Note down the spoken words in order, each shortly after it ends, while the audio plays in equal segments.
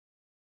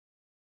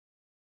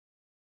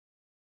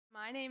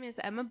My name is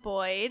Emma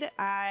Boyd.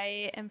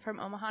 I am from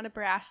Omaha,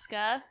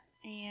 Nebraska,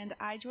 and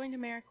I joined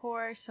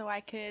AmeriCorps so I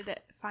could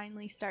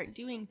finally start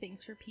doing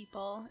things for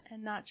people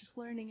and not just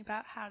learning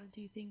about how to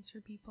do things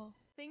for people.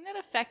 The thing that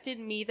affected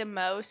me the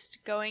most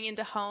going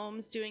into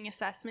homes, doing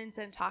assessments,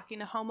 and talking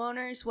to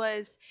homeowners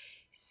was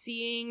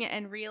seeing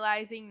and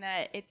realizing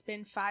that it's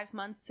been 5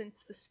 months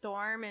since the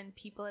storm and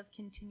people have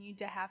continued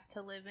to have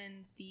to live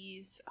in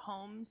these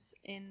homes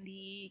in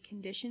the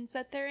conditions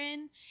that they're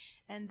in,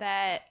 and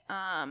that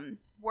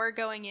we're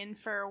going in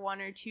for 1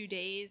 or 2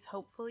 days,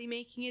 hopefully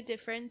making a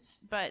difference,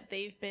 but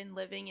they've been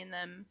living in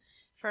them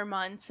for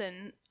months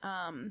and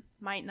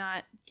might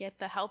not get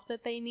the help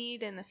that they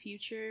need in the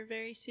future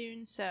very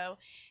soon. So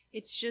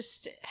it's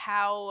just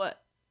how,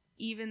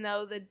 even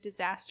though the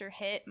disaster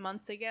hit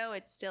months ago,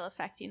 it's still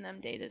affecting them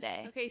day to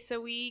day. Okay,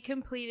 so we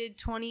completed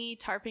 20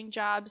 tarping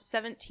jobs,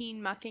 17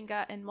 muck and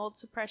gut and mold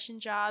suppression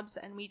jobs,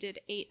 and we did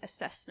 8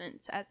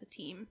 assessments as a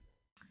team.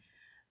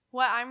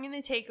 What I'm going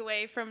to take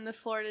away from the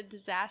Florida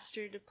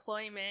disaster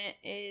deployment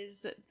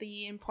is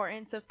the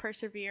importance of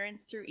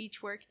perseverance through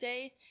each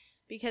workday,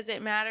 because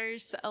it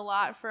matters a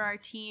lot for our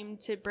team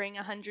to bring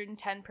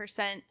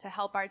 110% to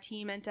help our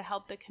team and to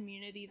help the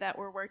community that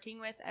we're working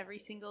with every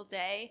single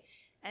day,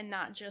 and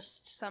not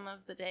just some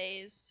of the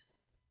days.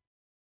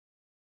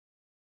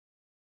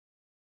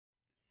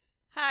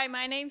 Hi,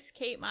 my name's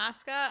Kate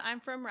Mosca. I'm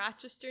from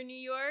Rochester, New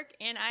York,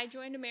 and I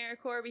joined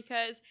AmeriCorps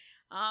because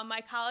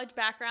my college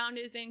background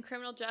is in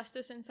criminal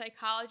justice and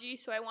psychology,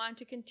 so I wanted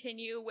to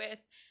continue with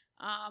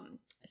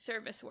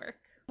service work.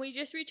 We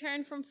just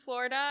returned from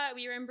Florida.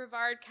 We were in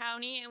Brevard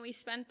County, and we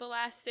spent the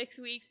last 6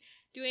 weeks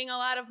doing a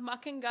lot of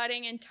muck and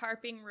gutting and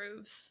tarping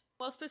roofs.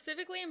 Well,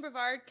 specifically in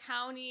Brevard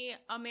County,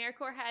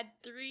 AmeriCorps had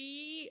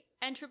 3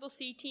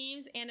 NCCC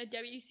teams and a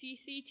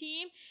WCC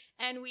team,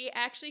 and we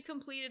actually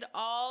completed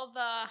all the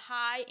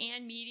high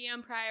and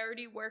medium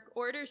priority work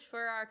orders for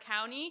our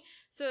county,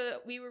 so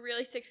we were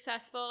really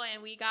successful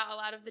and we got a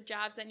lot of the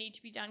jobs that need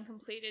to be done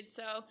completed.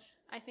 So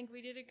I think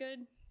we did a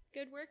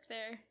good work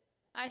there.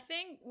 I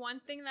think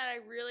one thing that I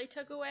really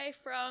took away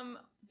from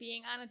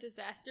being on a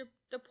disaster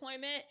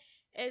deployment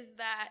is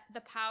that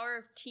the power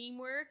of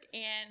teamwork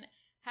and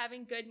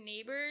having good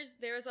neighbors.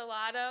 There was a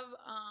lot of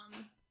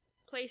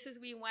places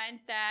we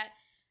went that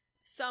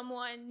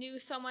someone knew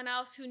someone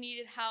else who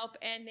needed help,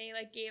 and they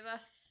gave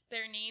us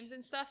their names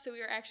and stuff, so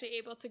we were actually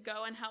able to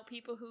go and help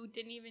people who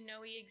didn't even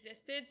know we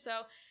existed.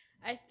 So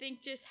I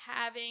think just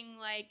having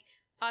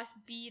us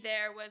be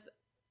there was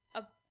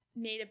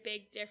made a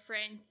big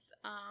difference.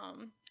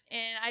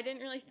 And I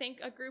didn't really think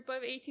a group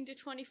of 18 to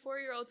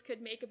 24-year-olds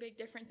could make a big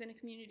difference in a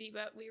community,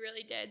 but we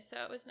really did, so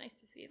it was nice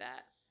to see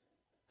that.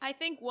 I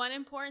think one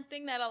important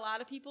thing that a lot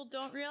of people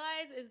don't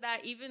realize is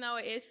that even though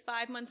it is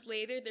 5 months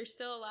later, there's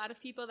still a lot of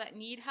people that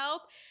need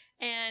help.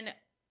 And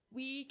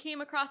we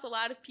came across a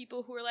lot of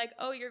people who were like,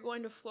 oh, you're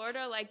going to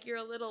Florida, you're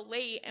a little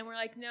late. And we're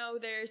like, no,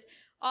 there's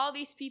all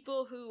these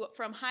people who,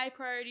 from high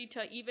priority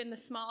to even the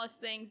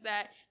smallest things,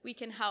 that we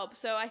can help.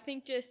 So I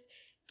think just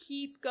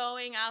keep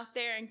going out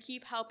there and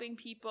keep helping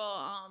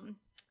people.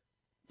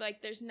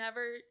 There's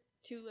never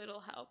too little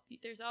help.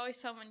 There's always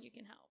someone you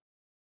can help.